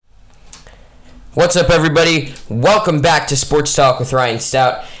What's up, everybody? Welcome back to Sports Talk with Ryan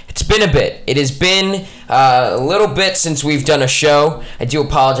Stoudt. It's been a bit. It has been a little bit since we've done a show. I do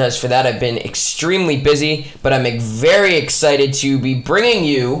apologize for that. I've been extremely busy, but I'm very excited to be bringing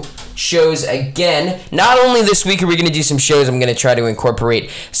you shows again. Not only this week are we going to do some shows, I'm going to try to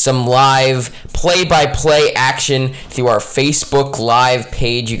incorporate some live play-by-play action through our Facebook Live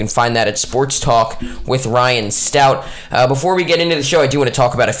page. You can find that at Sports Talk with Ryan Stoudt. Before we get into the show, I do want to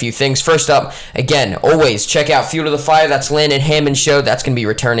talk about a few things. First up, again, always check out Fuel to the Fire. That's Landon Hammond's show. That's going to be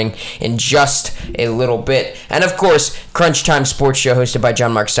returning in just a little bit. And of course, Crunch Time Sports Show hosted by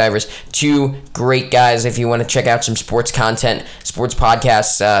John Mark Stivers. Two great guys if you want to check out some sports content, sports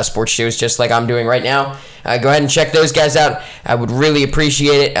podcasts, sports shows just like I'm doing right now. Go ahead and check those guys out. I would really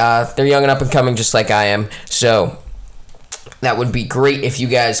appreciate it. They're young and up and coming just like I am. So that would be great if you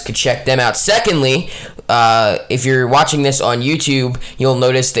guys could check them out. Secondly, if you're watching this on YouTube, you'll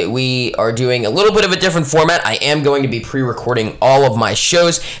notice that we are doing a little bit of a different format. I am going to be pre-recording all of my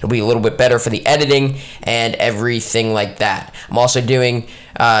shows. It'll be a little bit better for the editing and everything like that. I'm also doing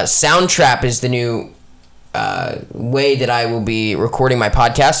Soundtrap is the new way that I will be recording my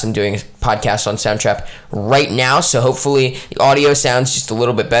podcast. I'm doing a podcast on Soundtrap right now, so hopefully the audio sounds just a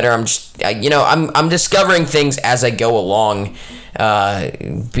little bit better. I'm discovering things as I go along,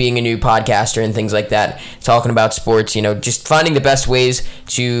 being a new podcaster and things like that, talking about sports, just finding the best ways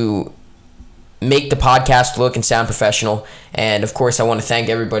to make the podcast look and sound professional. And of course, I want to thank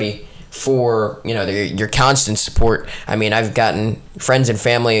everybody for, your constant support. I mean, I've gotten friends and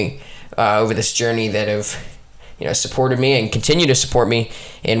family over this journey that have, supported me and continue to support me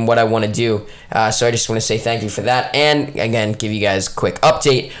in what I want to do. So I just want to say thank you for that. And again, give you guys a quick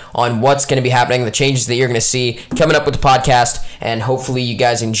update on what's going to be happening, the changes that you're going to see coming up with the podcast, and hopefully you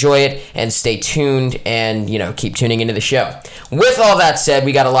guys enjoy it and stay tuned and, keep tuning into the show. With all that said,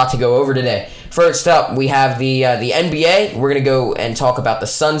 we got a lot to go over today. First up, we have the NBA. We're going to go and talk about the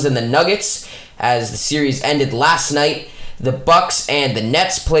Suns and the Nuggets as the series ended last night. The Bucks and the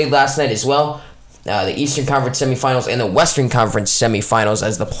Nets played last night as well. The Eastern Conference semifinals and the Western Conference semifinals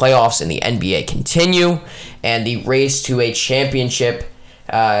as the playoffs in the NBA continue. And the race to a championship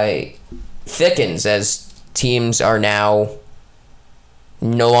thickens as teams are now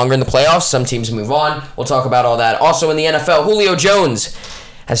no longer in the playoffs. Some teams move on. We'll talk about all that. Also in the NFL, Julio Jones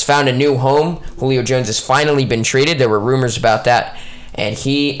has found a new home. Julio Jones has finally been traded. There were rumors about that. And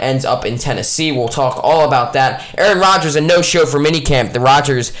he ends up in Tennessee. We'll talk all about that. Aaron Rodgers, a no-show for minicamp. The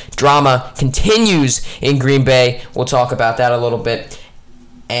Rodgers drama continues in Green Bay. We'll talk about that a little bit.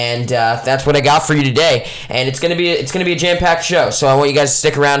 And that's what I got for you today. And it's gonna be a jam-packed show. So I want you guys to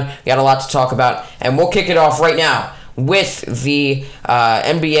stick around. We got a lot to talk about. And we'll kick it off right now with the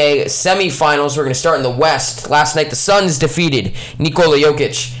NBA semifinals. We're going to start in the West. Last night, the Suns defeated Nikola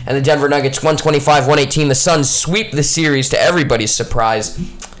Jokic and the Denver Nuggets 125-118. The Suns sweep the series to everybody's surprise.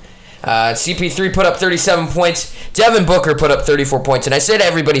 CP3 put up 37 points. Devin Booker put up 34 points. And I say to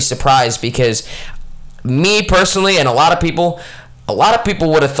everybody's surprise because me personally and a lot of people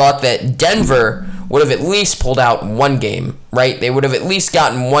would have thought that Denver would have at least pulled out one game, right? They would have at least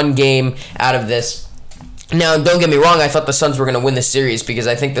gotten one game out of this. Now, don't get me wrong, I thought the Suns were going to win this series because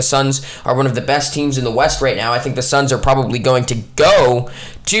I think the Suns are one of the best teams in the West right now. I think the Suns are probably going to go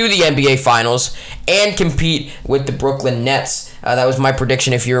to the NBA Finals and compete with the Brooklyn Nets. That was my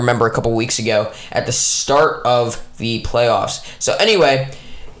prediction, if you remember, a couple weeks ago at the start of the playoffs. So anyway,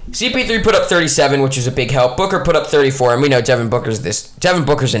 CP3 put up 37, which was a big help. Booker put up 34, and we know Devin Booker's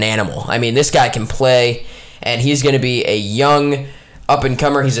an animal. I mean, this guy can play, and he's going to be a young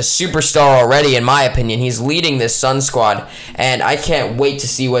up-and-comer. He's a superstar already, in my opinion. He's leading this Sun squad, and I can't wait to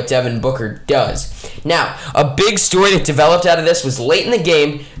see what Devin Booker does. Now, a big story that developed out of this was late in the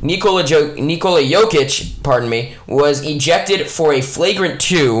game, Nikola Jokic, was ejected for a flagrant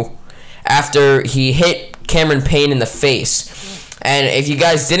 2 after he hit Cameron Payne in the face. And if you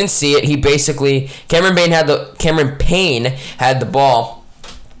guys didn't see it, Cameron Payne had the ball,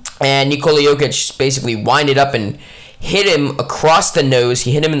 and Nikola Jokic basically winded up and hit him across the nose.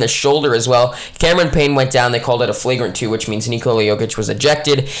 He hit him in the shoulder as well. Cameron Payne went down. They called it a flagrant 2, which means Nikola Jokic was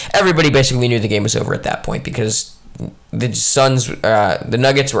ejected. Everybody basically knew the game was over at that point because the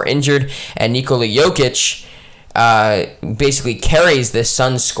Nuggets were injured, and Nikola Jokic basically carries this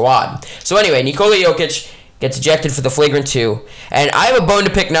Suns squad. So anyway, Nikola Jokic gets ejected for the flagrant 2. And I have a bone to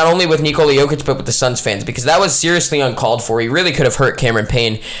pick not only with Nikola Jokic, but with the Suns fans, because that was seriously uncalled for. He really could have hurt Cameron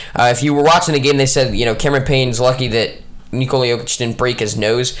Payne. If you were watching the game, they said, Cameron Payne's lucky that Nikola Jokic didn't break his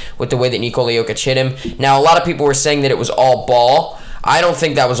nose with the way that Nikola Jokic hit him. Now, a lot of people were saying that it was all ball. I don't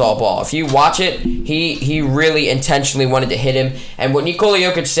think that was all ball. If you watch it, he really intentionally wanted to hit him. And what Nikola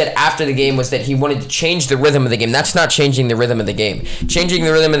Jokic said after the game was that he wanted to change the rhythm of the game. That's not changing the rhythm of the game. Changing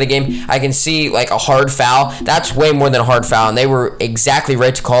the rhythm of the game, I can see like a hard foul. That's way more than a hard foul, and they were exactly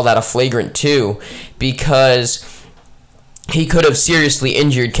right to call that a flagrant 2 because he could have seriously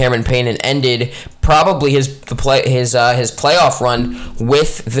injured Cameron Payne and ended probably his playoff run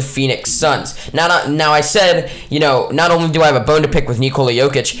with the Phoenix Suns. Now I said, not only do I have a bone to pick with Nikola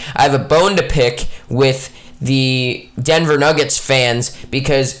Jokic, I have a bone to pick with the Denver Nuggets fans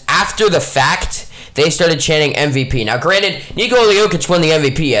because after the fact, they started chanting MVP. Now, granted, Nikola Jokic won the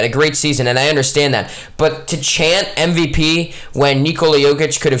MVP. He had a great season, and I understand that. But to chant MVP when Nikola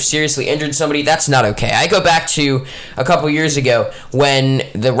Jokic could have seriously injured somebody, that's not okay. I go back to a couple years ago when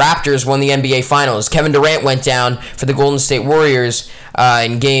the Raptors won the NBA Finals. Kevin Durant went down for the Golden State Warriors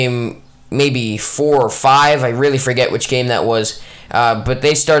in game maybe 4 or 5. I really forget which game that was. But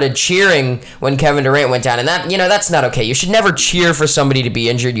they started cheering when Kevin Durant went down, and that's not okay. You should never cheer for somebody to be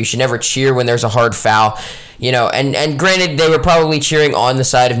injured. You should never cheer when there's a hard foul. And granted, they were probably cheering on the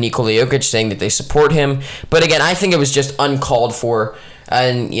side of Nikola Jokic, saying that they support him. But again, I think it was just uncalled for,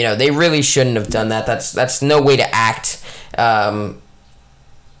 and they really shouldn't have done that. That's no way to act.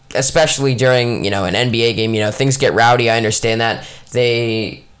 Especially during an NBA game. Things get rowdy. I understand that.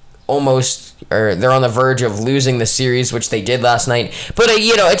 They're on the verge of losing the series, which they did last night. But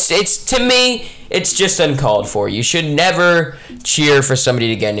it's to me, it's just uncalled for. You should never cheer for somebody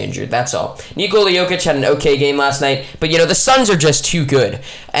to get injured. That's all. Nikola Jokic had an okay game last night, but the Suns are just too good.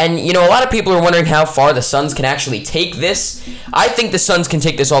 And a lot of people are wondering how far the Suns can actually take this. I think the Suns can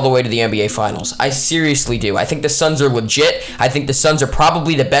take this all the way to the NBA Finals. I seriously do. I think the Suns are legit. I think the Suns are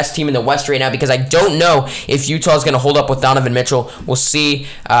probably the best team in the West right now because I don't know if Utah's going to hold up with Donovan Mitchell. We'll see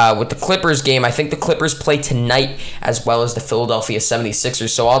with the Clippers game. I think the Clippers play tonight as well as the Philadelphia 76ers,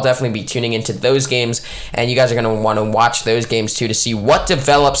 so I'll definitely be tuning into those games, and you guys are going to want to watch those games too to see what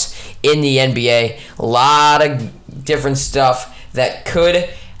develops in the NBA. A lot of different stuff that could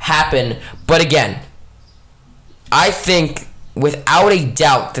happen, but again, I think without a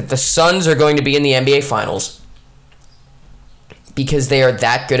doubt that the Suns are going to be in the NBA Finals because they are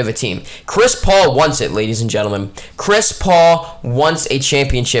that good of a team. Chris Paul wants it, ladies and gentlemen. Chris Paul wants a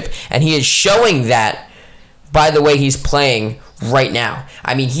championship, and he is showing that by the way he's playing right now.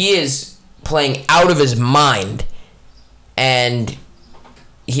 I mean, he is playing out of his mind, and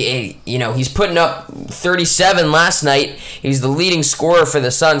he's putting up 37 last night. He's the leading scorer for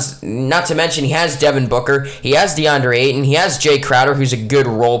the Suns. Not to mention he has Devin Booker, he has DeAndre Ayton, he has Jay Crowder, who's a good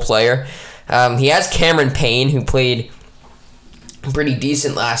role player. He has Cameron Payne, who played pretty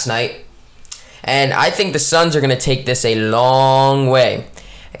decent last night. And I think the Suns are going to take this a long way.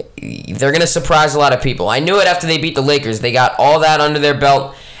 They're going to surprise a lot of people. I knew it after they beat the Lakers. They got all that under their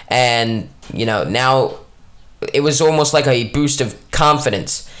belt, and now it was almost like a boost of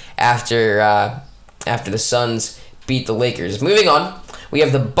confidence after the Suns beat the Lakers. Moving on, we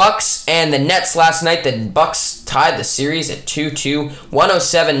have the Bucks and the Nets last night. The Bucks tied the series at 2-2,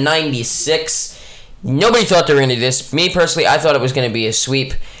 107-96. Nobody thought they were going to do this. Me personally, I thought it was going to be a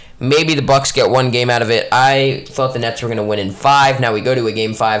sweep. Maybe the Bucks get one game out of it. I thought the Nets were going to win in 5. Now we go to a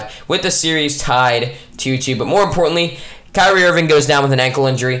game 5 with the series tied 2-2. But more importantly, Kyrie Irving goes down with an ankle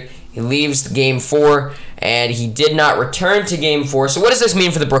injury. He leaves game 4, and he did not return to game 4. So what does this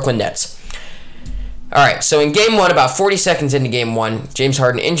mean for the Brooklyn Nets? All right, so in game 1, about 40 seconds into game 1, James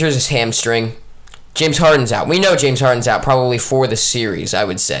Harden injures his hamstring. James Harden's out. We know James Harden's out probably for the series, I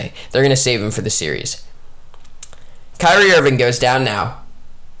would say. They're going to save him for the series. Kyrie Irving goes down now.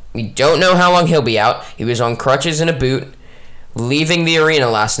 We don't know how long he'll be out. He was on crutches and a boot, leaving the arena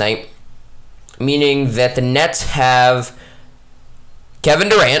last night, meaning that the Nets have Kevin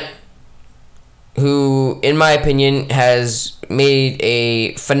Durant, who, in my opinion, has made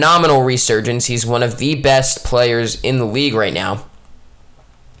a phenomenal resurgence. He's one of the best players in the league right now.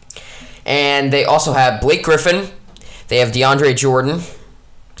 And they also have Blake Griffin. They have DeAndre Jordan.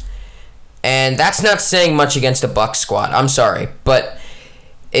 And that's not saying much against a Bucks squad. I'm sorry. But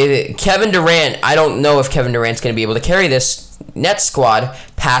Kevin Durant, I don't know if Kevin Durant's going to be able to carry this Nets squad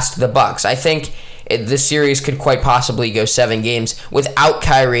past the Bucks. I think this series could quite possibly go 7 games without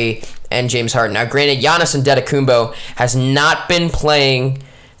Kyrie and James Harden. Now, granted, Giannis Antetokounmpo has not been playing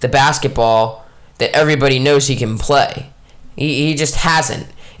the basketball that everybody knows he can play. He just hasn't.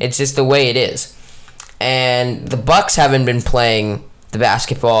 It's just the way it is. And the Bucks haven't been playing the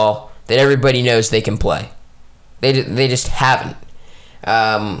basketball that everybody knows they can play. They just haven't.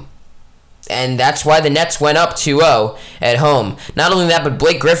 And And that's why the Nets went up 2-0 at home. Not only that, but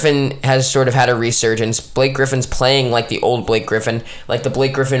Blake Griffin has sort of had a resurgence. Blake Griffin's playing like the old Blake Griffin, like the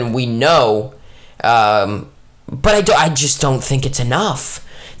Blake Griffin we know. But I just don't think it's enough.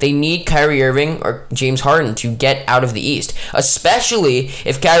 They need Kyrie Irving or James Harden to get out of the East, especially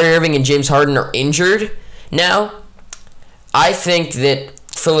if Kyrie Irving and James Harden are injured now. I think that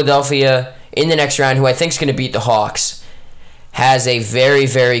Philadelphia in the next round, who I think is going to beat the Hawks, has a very,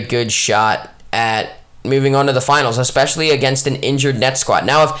 very good shot at moving on to the finals, especially against an injured Nets squad.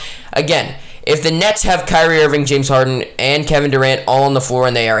 Now, if the Nets have Kyrie Irving, James Harden, and Kevin Durant all on the floor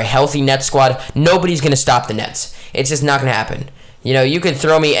and they are a healthy Nets squad, nobody's going to stop the Nets. It's just not going to happen. You can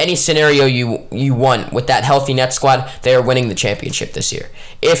throw me any scenario you want with that healthy Nets squad. They are winning the championship this year,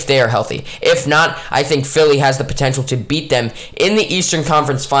 if they are healthy. If not, I think Philly has the potential to beat them in the Eastern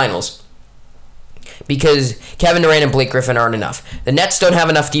Conference Finals because Kevin Durant and Blake Griffin aren't enough. The Nets don't have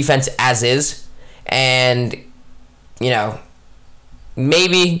enough defense as is, and,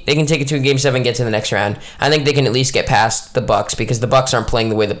 maybe they can take it to a Game 7 and get to the next round. I think they can at least get past the Bucks because the Bucks aren't playing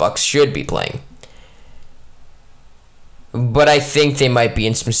the way the Bucks should be playing. But I think they might be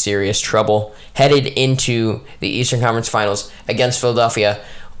in some serious trouble headed into the Eastern Conference Finals against Philadelphia.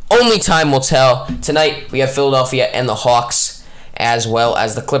 Only time will tell. Tonight, we have Philadelphia and the Hawks, as well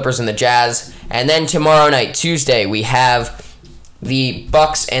as the Clippers and the Jazz. And then tomorrow night, Tuesday, we have the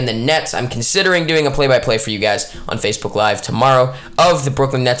Bucks and the Nets. I'm considering doing a play-by-play for you guys on Facebook Live tomorrow of the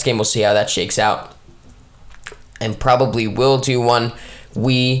Brooklyn Nets game. We'll see how that shakes out. And probably will do one.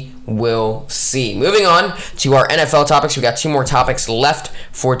 We will see. Moving on to our NFL topics. We got 2 more topics left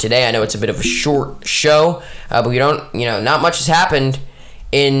for today. I know it's a bit of a short show, but we don't, not much has happened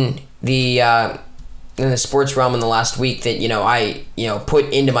in the sports realm in the last week that, I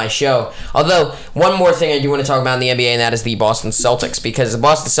put into my show. Although, one more thing I do want to talk about in the NBA, and that is the Boston Celtics, because the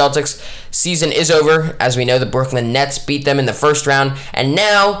Boston Celtics season is over. As we know, the Brooklyn Nets beat them in the first round, and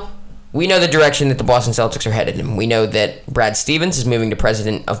now we know the direction that the Boston Celtics are headed in. We know that Brad Stevens is moving to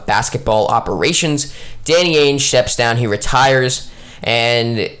president of basketball operations. Danny Ainge steps down. He retires.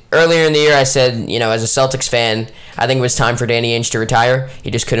 And earlier in the year, I said, as a Celtics fan, I think it was time for Danny Ainge to retire.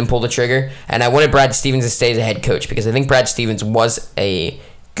 He just couldn't pull the trigger. And I wanted Brad Stevens to stay as a head coach because I think Brad Stevens was a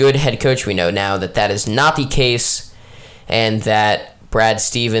good head coach. We know now that that is not the case and that Brad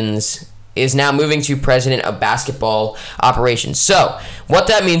Stevens is now moving to president of basketball operations. So, what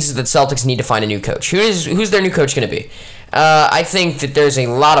that means is that Celtics need to find a new coach. Who's their new coach going to be? I think that there's a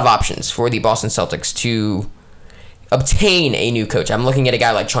lot of options for the Boston Celtics to obtain a new coach. I'm looking at a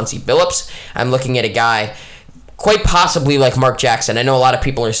guy like Chauncey Billups. I'm looking at a guy quite possibly like Mark Jackson. I know a lot of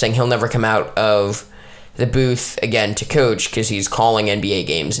people are saying he'll never come out of the booth again to coach because he's calling NBA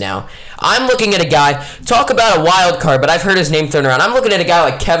games now. I'm looking at a guy, talk about a wild card, but I've heard his name thrown around. I'm looking at a guy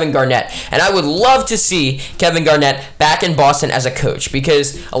like Kevin Garnett, and I would love to see Kevin Garnett back in Boston as a coach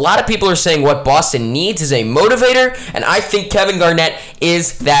because a lot of people are saying what Boston needs is a motivator, and I think Kevin Garnett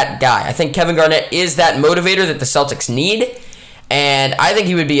is that guy. I think Kevin Garnett is that motivator that the Celtics need, and I think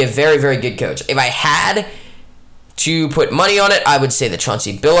he would be a very, very good coach. If I had to put money on it, I would say that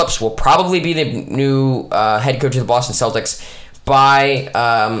Chauncey Billups will probably be the new head coach of the Boston Celtics by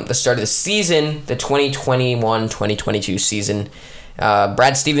the start of the season, the 2021-2022 season.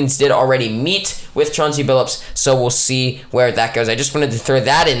 Brad Stevens did already meet with Chauncey Billups, so we'll see where that goes. I just wanted to throw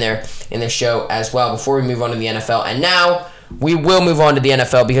that in there in the show as well before we move on to the NFL. And now we will move on to the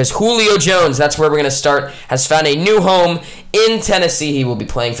NFL because Julio Jones, that's where we're going to start, has found a new home in Tennessee. He will be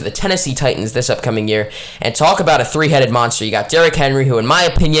playing for the Tennessee Titans this upcoming year. And talk about a 3-headed monster. You got Derrick Henry, who in my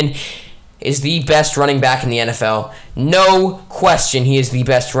opinion is the best running back in the NFL. No question he is the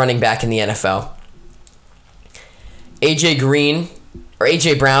best running back in the NFL. A.J.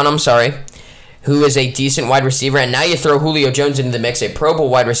 Brown, who is a decent wide receiver, and now you throw Julio Jones into the mix, a Pro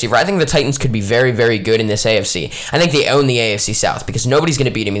Bowl wide receiver. I think the Titans could be very, very good in this AFC. I think they own the AFC South because nobody's going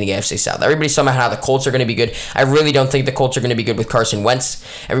to beat them in the AFC South. Everybody's talking about how the Colts are going to be good. I really don't think the Colts are going to be good with Carson Wentz.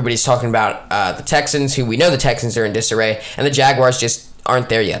 Everybody's talking about the Texans, who we know the Texans are in disarray, and the Jaguars just aren't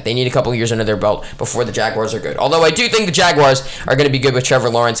there yet. They need a couple years under their belt before the Jaguars are good. Although I do think the Jaguars are going to be good with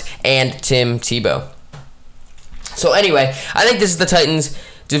Trevor Lawrence and Tim Tebow. So anyway, I think this is the Titans'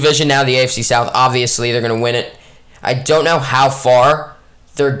 division now, the AFC South. Obviously, they're going to win it. I don't know how far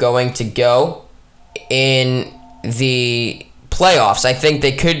they're going to go in the playoffs. I think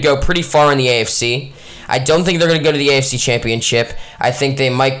they could go pretty far in the AFC. I don't think they're going to go to the AFC Championship. I think they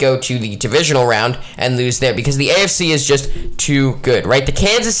might go to the divisional round and lose there because the AFC is just too good, right? The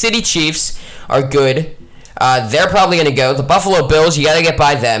Kansas City Chiefs are good. They're probably going to go. The Buffalo Bills, you got to get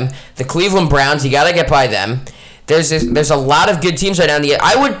by them. The Cleveland Browns, you got to get by them. there's a lot of good teams right now.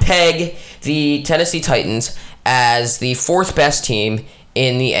 I would peg the Tennessee Titans as the fourth best team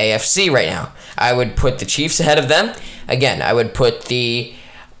in the AFC right now. I would put the Chiefs ahead of them. Again, I would put the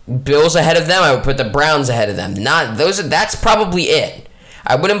Bills ahead of them. I would put the Browns ahead of them. That's probably it.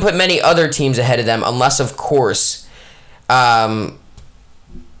 I wouldn't put many other teams ahead of them unless, of course, Aaron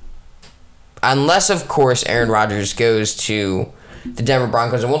Rodgers goes to the Denver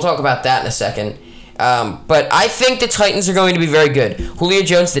Broncos, and we'll talk about that in a second. But I think the Titans are going to be very good. Julio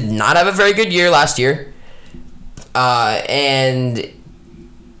Jones did not have a very good year last year, and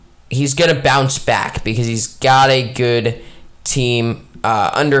he's going to bounce back because he's got a good team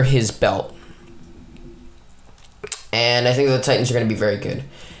under his belt. And I think the Titans are going to be very good.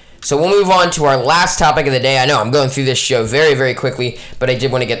 So we'll move on to our last topic of the day. I know I'm going through this show very, very quickly, but I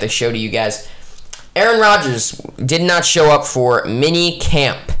did want to get the show to you guys. Aaron Rodgers did not show up for mini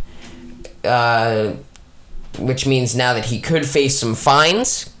camp, which means now that he could face some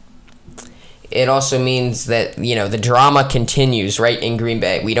fines. It also means that, the drama continues right in Green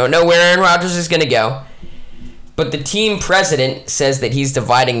Bay. We don't know where Aaron Rodgers is going to go, but the team president says that he's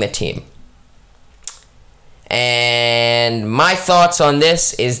dividing the team. And my thoughts on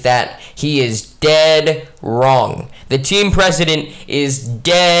this is that he is dead wrong. The team president is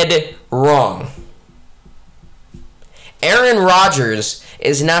dead wrong. Aaron Rodgers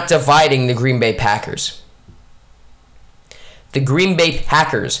is not dividing the Green Bay Packers. The Green Bay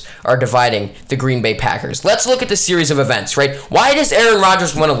Packers are dividing the Green Bay Packers. Let's look at the series of events, right? Why does Aaron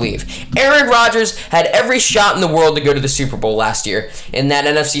Rodgers want to leave? Aaron Rodgers had every shot in the world to go to the Super Bowl last year in that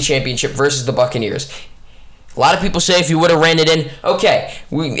NFC Championship versus the Buccaneers. A lot of people say if he would have ran it in, okay,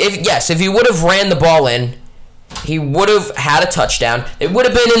 if he would have ran the ball in, he would have had a touchdown. It would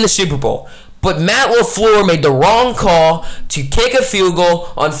have been in the Super Bowl. But Matt LaFleur made the wrong call to kick a field goal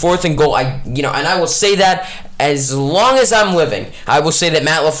on 4th and goal. And I will say that as long as I'm living, I will say that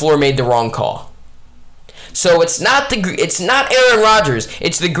Matt LaFleur made the wrong call. So it's not Aaron Rodgers,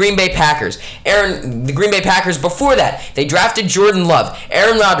 it's the Green Bay Packers. The Green Bay Packers before that, they drafted Jordan Love.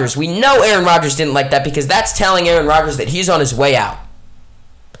 Aaron Rodgers, we know Aaron Rodgers didn't like that because that's telling Aaron Rodgers that he's on his way out.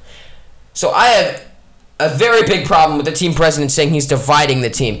 So I have a very big problem with the team president saying he's dividing the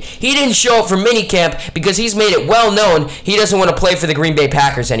team. He didn't show up for minicamp because he's made it well known he doesn't want to play for the Green Bay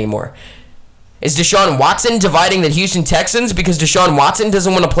Packers anymore. Is Deshaun Watson dividing the Houston Texans because Deshaun Watson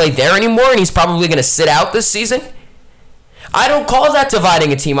doesn't want to play there anymore and he's probably going to sit out this season? I don't call that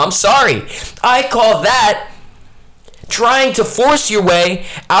dividing a team. I'm sorry. I call that trying to force your way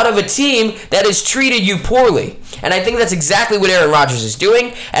out of a team that has treated you poorly. And I think that's exactly what Aaron Rodgers is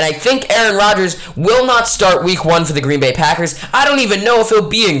doing. And I think Aaron Rodgers will not start week 1 for the Green Bay Packers. I don't even know if he'll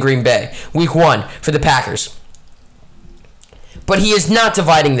be in Green Bay week 1 for the Packers. But he is not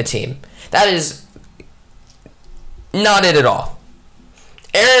dividing the team. That is not it at all.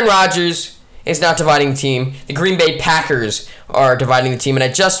 Aaron Rodgers is not dividing the team. The Green Bay Packers are dividing the team. And I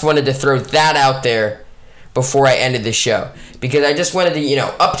just wanted to throw that out there before I ended the show. Because I just wanted to,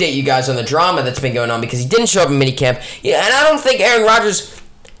 update you guys on the drama that's been going on because he didn't show up in minicamp. Yeah, and I don't think Aaron Rodgers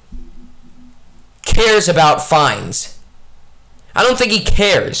cares about fines. I don't think he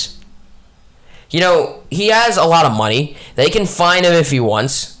cares. He has a lot of money. They can fine him if he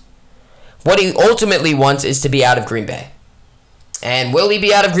wants. What he ultimately wants is to be out of Green Bay. And will he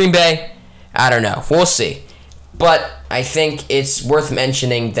be out of Green Bay? I don't know. We'll see. But I think it's worth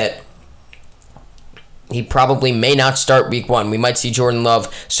mentioning that he probably may not start week 1. We might see Jordan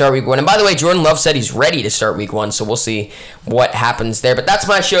Love start week 1. And by the way, Jordan Love said he's ready to start week 1, so we'll see what happens there. But that's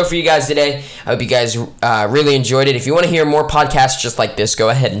my show for you guys today. I hope you guys really enjoyed it. If you want to hear more podcasts just like this, go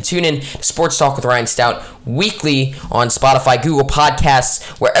ahead and tune in to Sports Talk with Ryan Stoudt weekly on Spotify, Google Podcasts,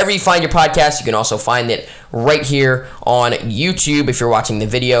 wherever you find your podcast. You can also find it right here on YouTube if you're watching the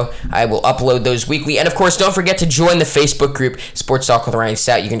video. I will upload those weekly. And of course, don't forget to join the Facebook group, Sports Talk with Ryan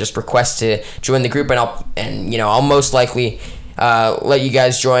Stoudt. You can just request to join the group, and I'll most likely let you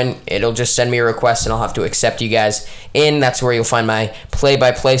guys join. It'll just send me a request, and I'll have to accept you guys in. That's where you'll find my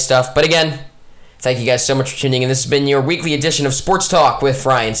play-by-play stuff. But again, thank you guys so much for tuning in. This has been your weekly edition of Sports Talk with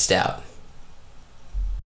Ryan Stoudt.